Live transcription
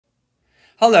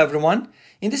Hello everyone.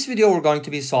 In this video, we're going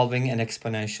to be solving an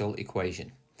exponential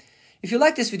equation. If you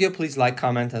like this video, please like,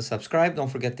 comment, and subscribe. Don't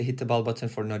forget to hit the bell button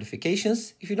for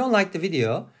notifications. If you don't like the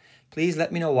video, please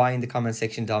let me know why in the comment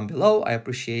section down below. I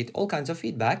appreciate all kinds of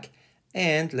feedback.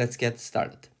 And let's get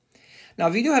started. Now,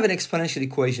 we do have an exponential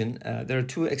equation. There are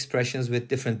two expressions with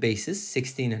different bases,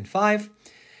 16 and 5.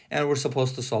 And we're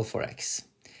supposed to solve for x.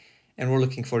 And we're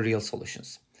looking for real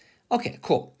solutions. Okay,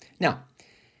 cool. Now,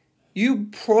 you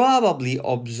probably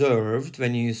observed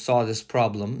when you saw this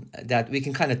problem that we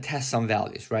can kind of test some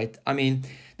values, right? I mean,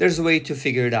 there's a way to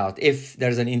figure it out if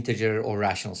there's an integer or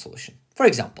rational solution. For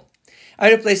example,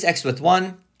 I replace x with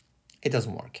 1. It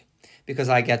doesn't work because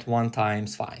I get 1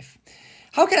 times 5.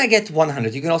 How can I get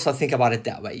 100? You can also think about it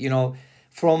that way. You know,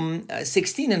 from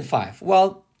 16 and 5.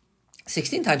 Well,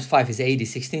 16 times 5 is 80.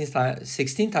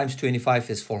 16 times 25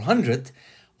 is 400.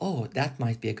 Oh, that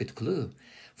might be a good clue.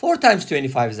 4 times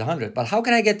 25 is 100. But how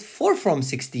can I get 4 from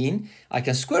 16? I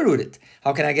can square root it.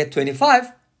 How can I get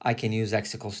 25? I can use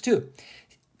x equals 2.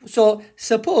 So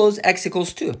suppose x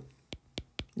equals 2.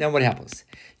 Then what happens?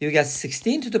 You get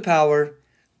 16 to the power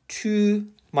 2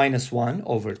 minus 1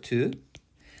 over 2.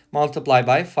 Multiplied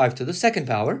by 5 to the second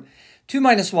power. 2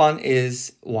 minus 1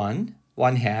 is 1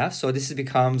 half. So this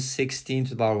becomes 16 to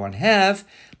the power 1 half.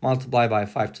 Multiplied by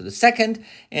 5 to the second.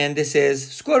 And this is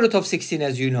square root of 16,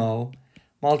 as you know.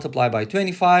 Multiply by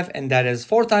 25, and that is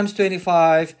 4 times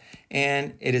 25,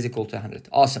 and it is equal to 100.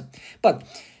 Awesome. But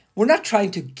we're not trying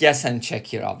to guess and check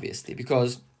here, obviously,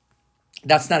 because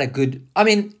that's not a good, I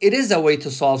mean, it is a way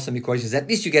to solve some equations. At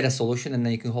least you get a solution, and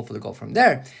then you can hopefully go from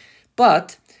there.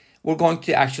 But we're going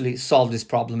to actually solve this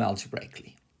problem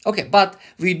algebraically. Okay, but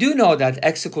we do know that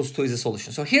x equals 2 is a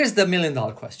solution. So here's the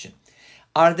million-dollar question.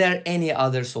 Are there any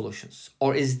other solutions,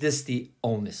 or is this the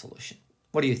only solution?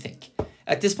 What do you think?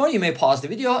 At this point, you may pause the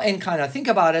video and kind of think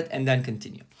about it and then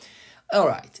continue. All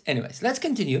right. Anyways, let's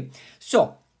continue.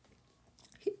 So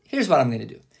here's what I'm going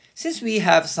to do. Since we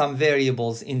have some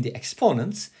variables in the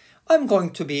exponents, I'm going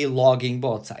to be logging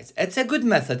both sides. It's a good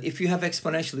method. If you have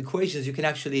exponential equations, you can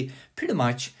actually pretty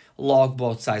much log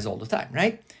both sides all the time,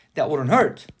 right? That wouldn't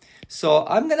hurt. So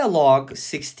I'm going to log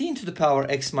 16 to the power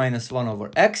x minus 1 over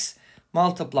x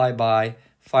multiplied by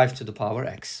 5 to the power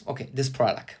x. Okay, this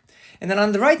product. And then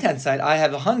on the right-hand side, I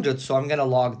have 100, so I'm going to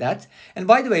log that. And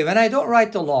by the way, when I don't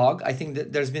write the log, I think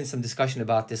that there's been some discussion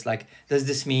about this, like, does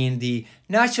this mean the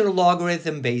natural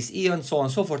logarithm, base e, and so on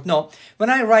and so forth? No, when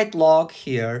I write log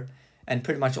here, and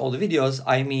pretty much all the videos,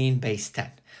 I mean base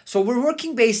 10. So we're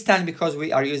working base 10 because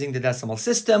we are using the decimal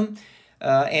system,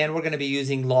 and we're going to be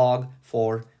using log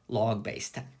for log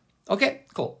base 10. Okay,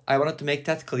 cool. I wanted to make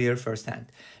that clear firsthand.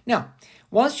 Now,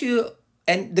 once you...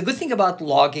 And the good thing about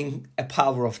logging a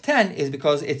power of 10 is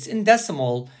because it's in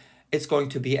decimal, it's going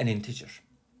to be an integer.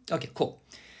 Okay, cool.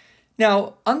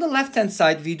 Now, on the left-hand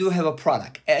side, we do have a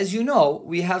product. As you know,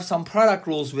 we have some product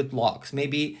rules with logs.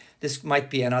 Maybe this might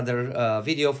be another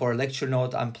video for a lecture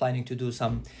note. I'm planning to do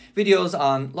some videos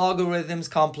on logarithms,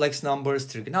 complex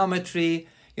numbers, trigonometry,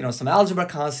 you know, some algebra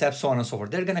concepts, so on and so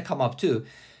forth. They're going to come up too.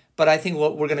 But I think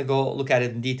we're going to go look at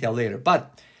it in detail later.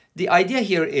 But the idea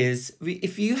here is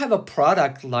if you have a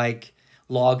product like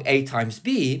log A times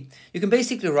B, you can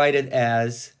basically write it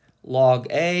as log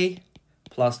A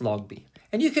plus log B.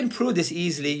 And you can prove this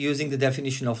easily using the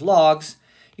definition of logs,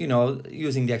 you know,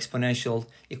 using the exponential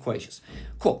equations.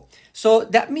 Cool. So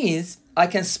that means I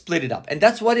can split it up. And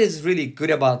that's what is really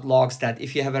good about logs, that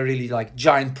if you have a really like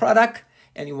giant product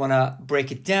and you want to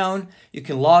break it down, you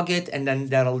can log it and then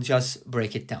that'll just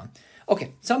break it down.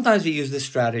 Okay, sometimes we use this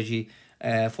strategy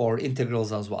for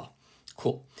integrals as well.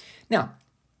 Cool. Now,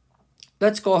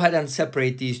 let's go ahead and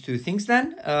separate these two things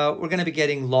then. We're going to be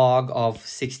getting log of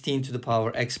 16 to the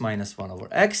power x minus 1 over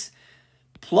x.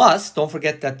 Plus, don't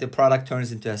forget that the product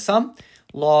turns into a sum.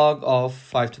 Log of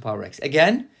 5 to the power x.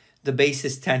 Again, the base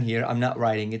is 10 here. I'm not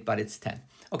writing it, but it's 10.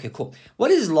 Okay, cool. What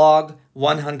is log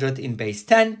 100 in base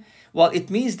 10? Well,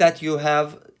 it means that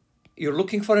you're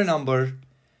looking for a number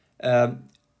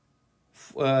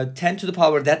 10 to the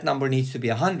power, that number needs to be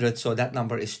 100, so that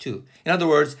number is 2. In other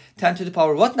words, 10 to the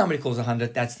power, what number equals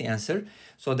 100? That's the answer,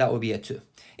 so that would be a 2.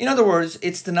 In other words,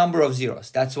 it's the number of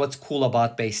zeros. That's what's cool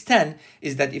about base 10,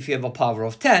 is that if you have a power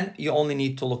of 10, you only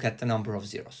need to look at the number of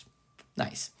zeros.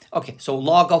 Nice. Okay, so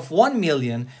log of 1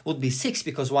 million would be 6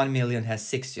 because 1 million has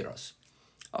 6 zeros.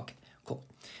 Okay, cool.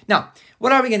 Now,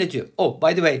 what are we going to do? Oh,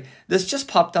 by the way, this just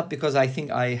popped up because I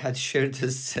think I had shared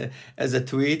this as a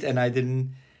tweet and I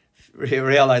didn't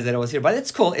realize that it was here, but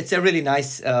it's cool. It's a really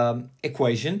nice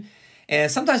equation.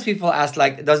 And sometimes people ask,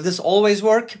 like, does this always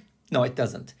work? No, it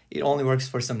doesn't. It only works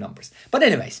for some numbers. But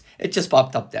anyways, it just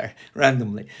popped up there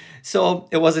randomly. So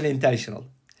it wasn't intentional.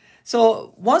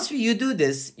 So once you do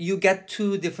this, you get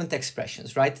two different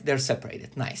expressions, right? They're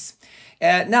separated. Nice.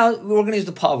 Now we're going to use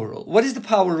the power rule. What is the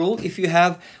power rule? If you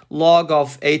have log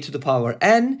of a to the power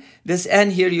n, this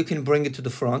n here, you can bring it to the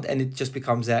front and it just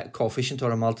becomes a coefficient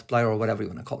or a multiplier or whatever you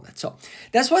want to call it. So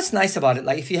that's what's nice about it.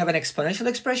 Like if you have an exponential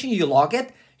expression, you log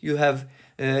it, you have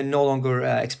no longer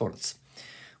exponents.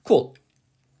 Cool.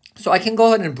 So I can go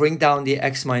ahead and bring down the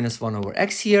x minus 1 over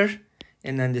x here.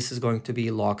 And then this is going to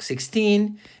be log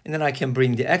 16. And then I can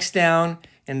bring the x down.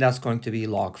 And that's going to be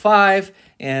log 5.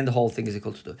 And the whole thing is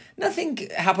equal to 2. Nothing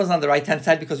happens on the right-hand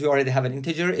side because we already have an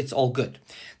integer. It's all good.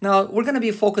 Now, we're going to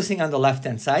be focusing on the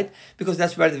left-hand side because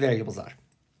that's where the variables are.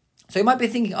 So you might be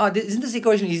thinking, oh, isn't this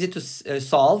equation easy to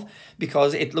solve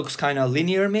because it looks kind of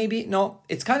linear maybe? No,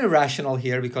 it's kind of rational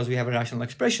here because we have a rational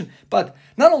expression. But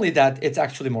not only that, it's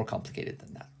actually more complicated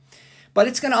than that. But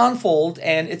it's going to unfold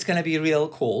and it's going to be real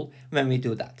cool when we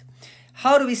do that.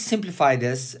 How do we simplify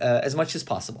this as much as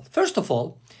possible? First of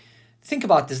all, think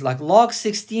about this like log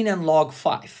 16 and log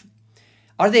 5.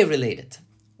 Are they related?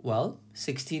 Well,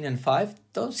 16 and 5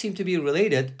 don't seem to be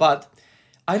related, but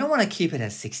I don't want to keep it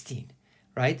as 16,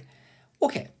 right?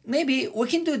 Okay, maybe we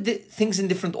can do things in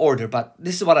different order, but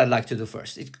this is what I'd like to do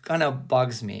first. It kind of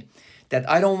bugs me that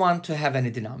I don't want to have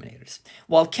any denominators.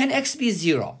 Well, can x be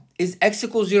 0? Is x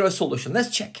equals 0 a solution?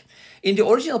 Let's check. In the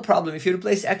original problem, if you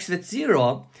replace x with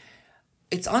 0,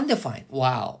 it's undefined.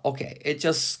 Wow, okay, it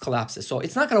just collapses. So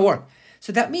it's not going to work.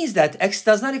 So that means that x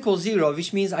does not equal 0,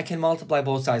 which means I can multiply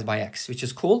both sides by x, which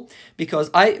is cool because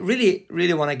I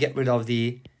really want to get rid of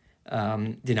the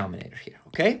denominator here,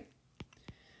 okay?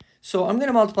 So I'm going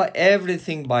to multiply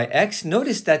everything by x.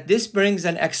 Notice that this brings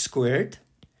an x squared,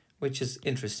 which is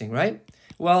interesting, right?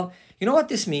 Well, you know what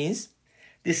this means?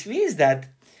 This means that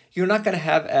you're not going to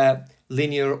have a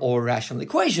linear or rational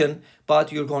equation,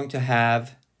 but you're going to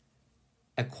have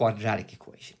a quadratic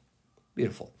equation.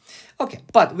 Beautiful. Okay,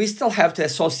 but we still have to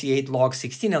associate log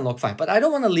 16 and log 5. But I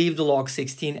don't want to leave the log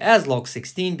 16 as log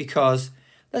 16 because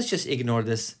let's just ignore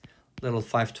this little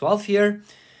 512 here.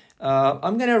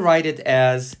 I'm going to write it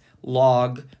as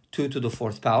log 2 to the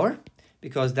 4th power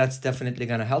because that's definitely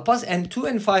going to help us. And 2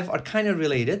 and 5 are kind of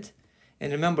related.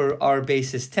 And remember, our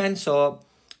base is 10, so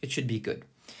it should be good.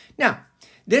 Now,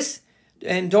 this,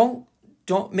 and don't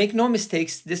make no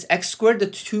mistakes, this x squared, the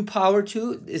 2 power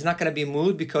 2, is not going to be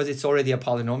moved because it's already a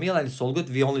polynomial and it's all good.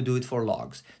 We only do it for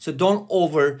logs. So don't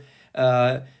over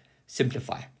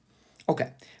simplify.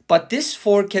 Okay, but this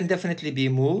 4 can definitely be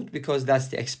moved because that's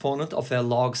the exponent of a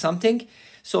log something.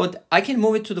 So I can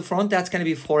move it to the front. That's going to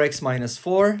be 4x minus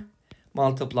 4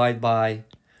 multiplied by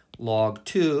log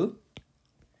 2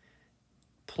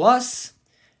 plus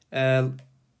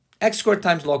x squared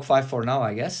times log 5 for now,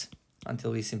 I guess,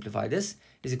 until we simplify this,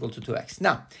 is equal to 2x.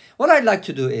 Now, what I'd like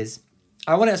to do is,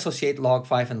 I want to associate log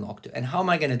 5 and log 2. And how am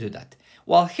I going to do that?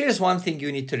 Well, here's one thing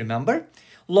you need to remember.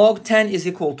 Log 10 is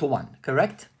equal to 1,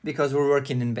 correct? Because we're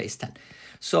working in base 10.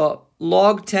 So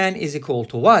log 10 is equal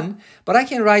to 1, but I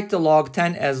can write the log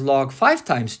 10 as log 5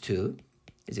 times 2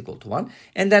 is equal to 1.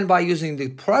 And then by using the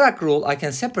product rule, I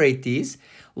can separate these.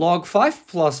 Log 5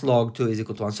 plus log 2 is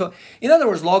equal to 1. So in other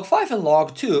words, log 5 and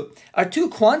log 2 are two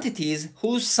quantities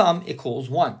whose sum equals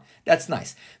 1. That's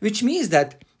nice. Which means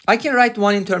that I can write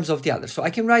one in terms of the other. So I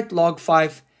can write log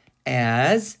 5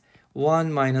 as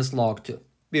 1 minus log 2.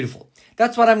 Beautiful.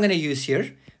 That's what I'm going to use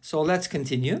here. So let's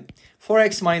continue.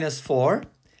 4x minus 4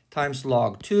 times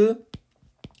log 2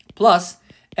 plus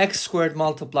x squared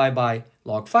multiplied by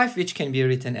log 5, which can be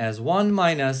written as 1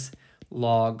 minus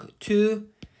log 2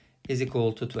 is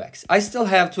equal to 2x. I still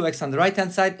have 2x on the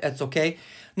right-hand side. That's okay.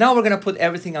 Now we're going to put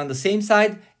everything on the same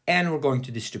side and we're going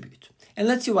to distribute. And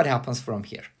let's see what happens from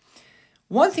here.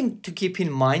 One thing to keep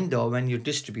in mind, though, when you're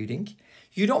distributing,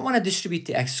 you don't want to distribute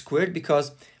the x squared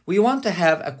because we want to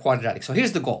have a quadratic. So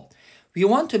here's the goal. We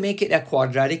want to make it a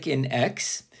quadratic in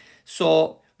x.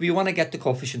 So we want to get the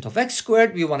coefficient of x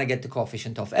squared. We want to get the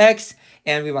coefficient of x.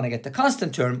 And we want to get the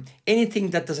constant term. Anything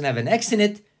that doesn't have an x in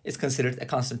it is considered a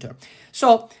constant term.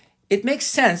 So it makes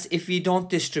sense if we don't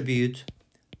distribute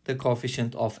the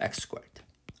coefficient of x squared.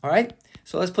 All right,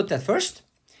 so let's put that first.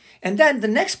 And then the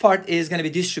next part is going to be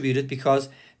distributed because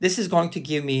this is going to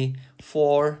give me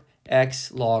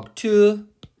 4x log 2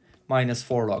 minus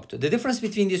 4 log 2. The difference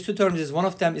between these two terms is one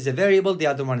of them is a variable, the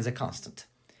other one is a constant.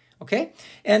 Okay,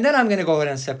 and then I'm going to go ahead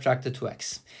and subtract the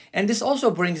 2x. And this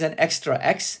also brings an extra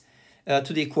x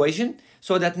to the equation,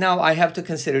 so that now I have to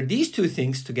consider these two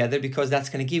things together because that's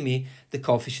going to give me the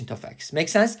coefficient of x. Make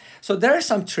sense? So there are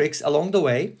some tricks along the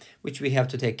way which we have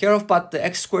to take care of, but the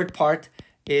x squared part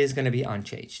is going to be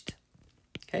unchanged.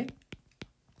 Okay.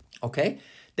 Okay.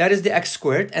 That is the x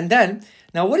squared. And then,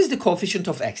 now what is the coefficient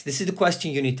of x? This is the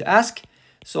question you need to ask.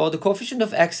 So the coefficient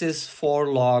of x is 4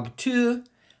 log 2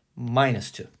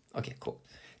 minus 2. Okay, cool.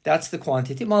 That's the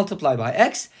quantity multiplied by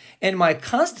x. And my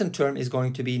constant term is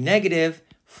going to be negative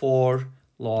 4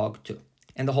 log 2.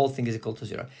 And the whole thing is equal to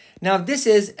 0. Now, this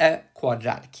is a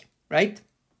quadratic, right?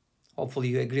 Hopefully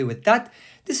you agree with that.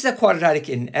 This is a quadratic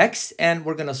in x, and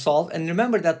we're going to solve. And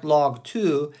remember that log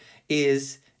 2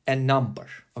 is a number,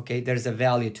 okay? There's a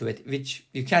value to it, which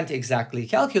you can't exactly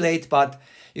calculate, but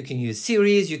you can use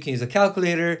series, you can use a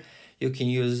calculator, you can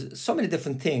use so many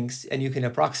different things, and you can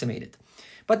approximate it.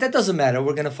 But that doesn't matter.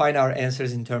 We're going to find our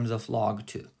answers in terms of log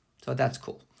 2. So that's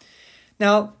cool.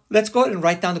 Now, let's go ahead and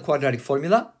write down the quadratic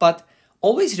formula, but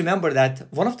always remember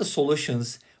that one of the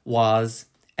solutions was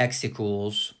x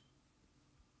equals,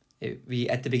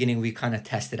 at the beginning, we kind of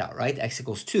tested out, right? X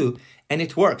equals 2, and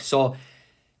it works. So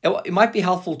it might be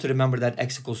helpful to remember that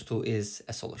x equals 2 is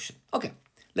a solution. Okay,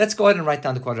 let's go ahead and write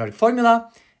down the quadratic formula.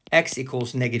 X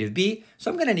equals negative b. So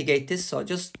I'm going to negate this. So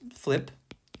just flip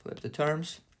the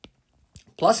terms.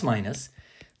 Plus minus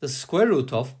the square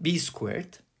root of b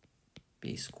squared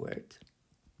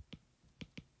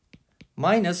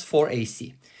minus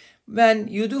 4ac. When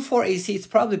you do 4ac, it's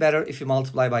probably better if you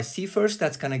multiply by c first.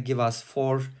 That's going to give us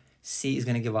 4c is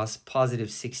going to give us positive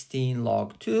 16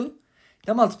 log 2.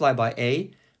 Then multiply by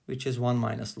a, which is 1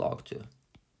 minus log 2.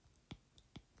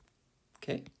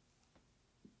 Okay.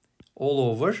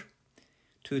 All over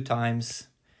 2 times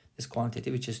this quantity,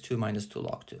 which is 2 minus 2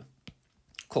 log 2.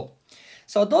 Cool.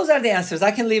 So those are the answers.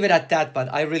 I can leave it at that,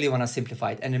 but I really want to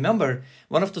simplify it. And remember,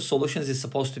 one of the solutions is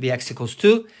supposed to be x equals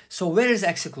 2. So where is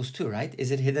x equals 2, right?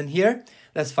 Is it hidden here?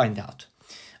 Let's find out.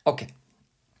 Okay.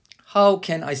 How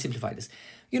can I simplify this?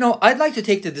 You know, I'd like to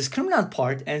take the discriminant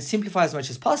part and simplify as much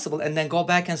as possible and then go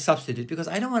back and substitute, because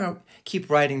I don't want to keep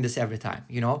writing this every time,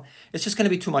 you know. It's just going to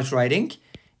be too much writing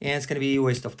and it's going to be a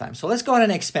waste of time. So let's go ahead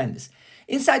and expand this.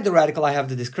 Inside the radical, I have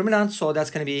the discriminant, so that's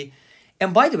going to be,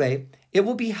 and by the way, it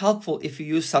will be helpful if you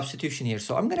use substitution here.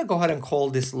 So I'm going to go ahead and call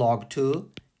this log 2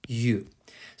 u.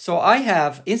 So I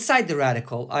have, inside the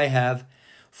radical, I have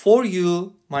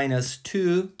 4u minus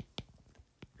 2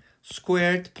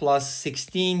 squared plus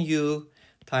 16u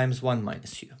times 1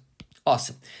 minus u.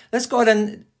 Awesome. Let's go ahead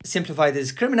and simplify the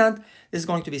discriminant. This is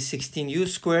going to be 16u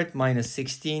squared minus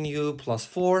 16u plus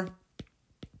 4,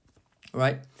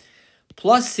 right?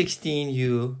 Plus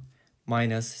 16u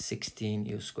minus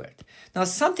 16u squared. Now,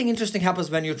 something interesting happens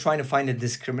when you're trying to find a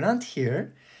discriminant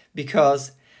here,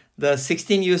 because the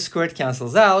 16u squared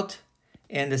cancels out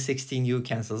and the 16u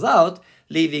cancels out,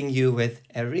 leaving you with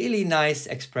a really nice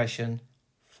expression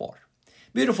 4.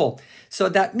 Beautiful. So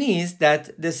that means that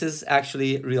this is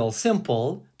actually real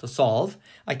simple to solve.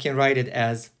 I can write it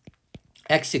as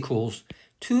x equals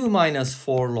 2 minus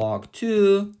 4 log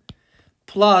 2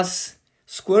 plus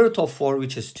square root of 4,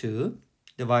 which is 2,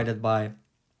 divided by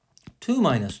 2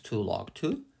 minus 2 log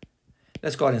 2.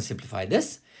 Let's go ahead and simplify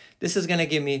this. This is going to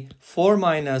give me 4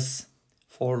 minus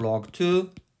 4 log 2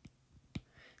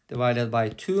 divided by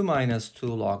 2 minus 2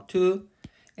 log 2.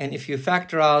 And if you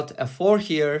factor out a 4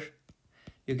 here,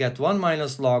 you get 1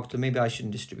 minus log 2. Maybe I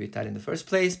shouldn't distribute that in the first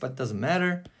place, but it doesn't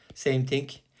matter. Same thing.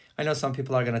 I know some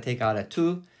people are going to take out a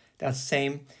 2. That's the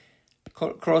same.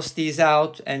 Cross these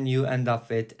out and you end up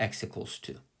with x equals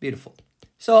 2. Beautiful.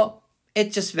 So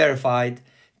it just verified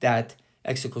that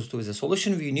x equals 2 is a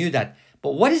solution. We knew that.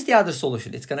 But what is the other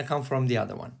solution? It's going to come from the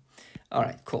other one. All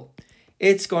right, cool.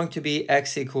 It's going to be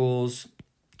x equals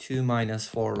 2 minus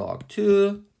 4 log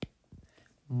 2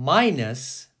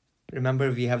 minus,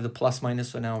 remember we have the plus minus,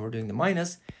 so now we're doing the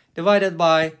minus, divided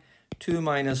by 2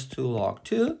 minus 2 log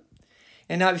 2.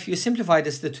 And now if you simplify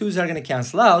this, the 2's are going to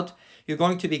cancel out. You're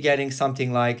going to be getting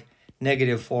something like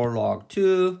negative 4 log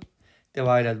 2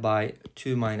 divided by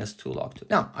 2 minus 2 log 2.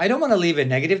 Now, I don't want to leave a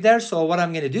negative there, so what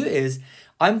I'm going to do is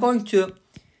I'm going to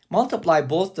multiply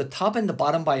both the top and the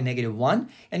bottom by negative 1.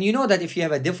 And you know that if you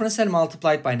have a difference and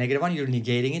multiply it by negative 1, you're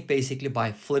negating it basically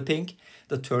by flipping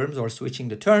the terms or switching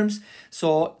the terms.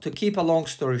 So to keep a long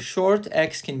story short,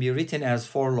 x can be written as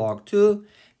 4 log 2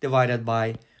 divided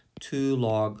by 2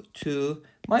 log 2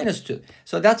 minus 2.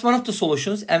 So that's one of the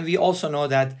solutions. And we also know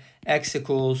that x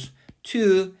equals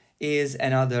 2 is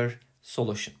another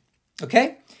solution.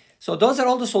 Okay, so those are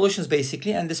all the solutions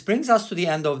basically, and this brings us to the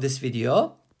end of this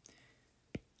video.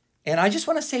 And I just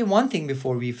want to say one thing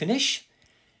before we finish.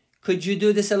 Could you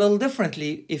do this a little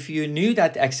differently if you knew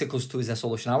that x equals 2 is a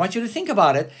solution? I want you to think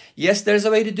about it. Yes, there's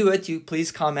a way to do it. You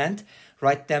please comment,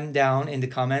 write them down in the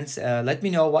comments. Let me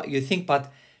know what you think,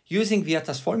 but using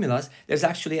Vieta's formulas, there's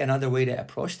actually another way to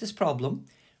approach this problem,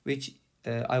 which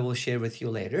I will share with you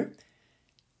later.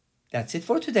 That's it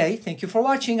for today. Thank you for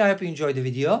watching. I hope you enjoyed the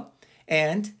video,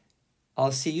 and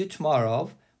I'll see you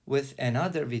tomorrow with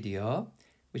another video,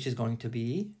 which is going to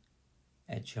be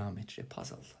a geometry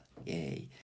puzzle. Yay!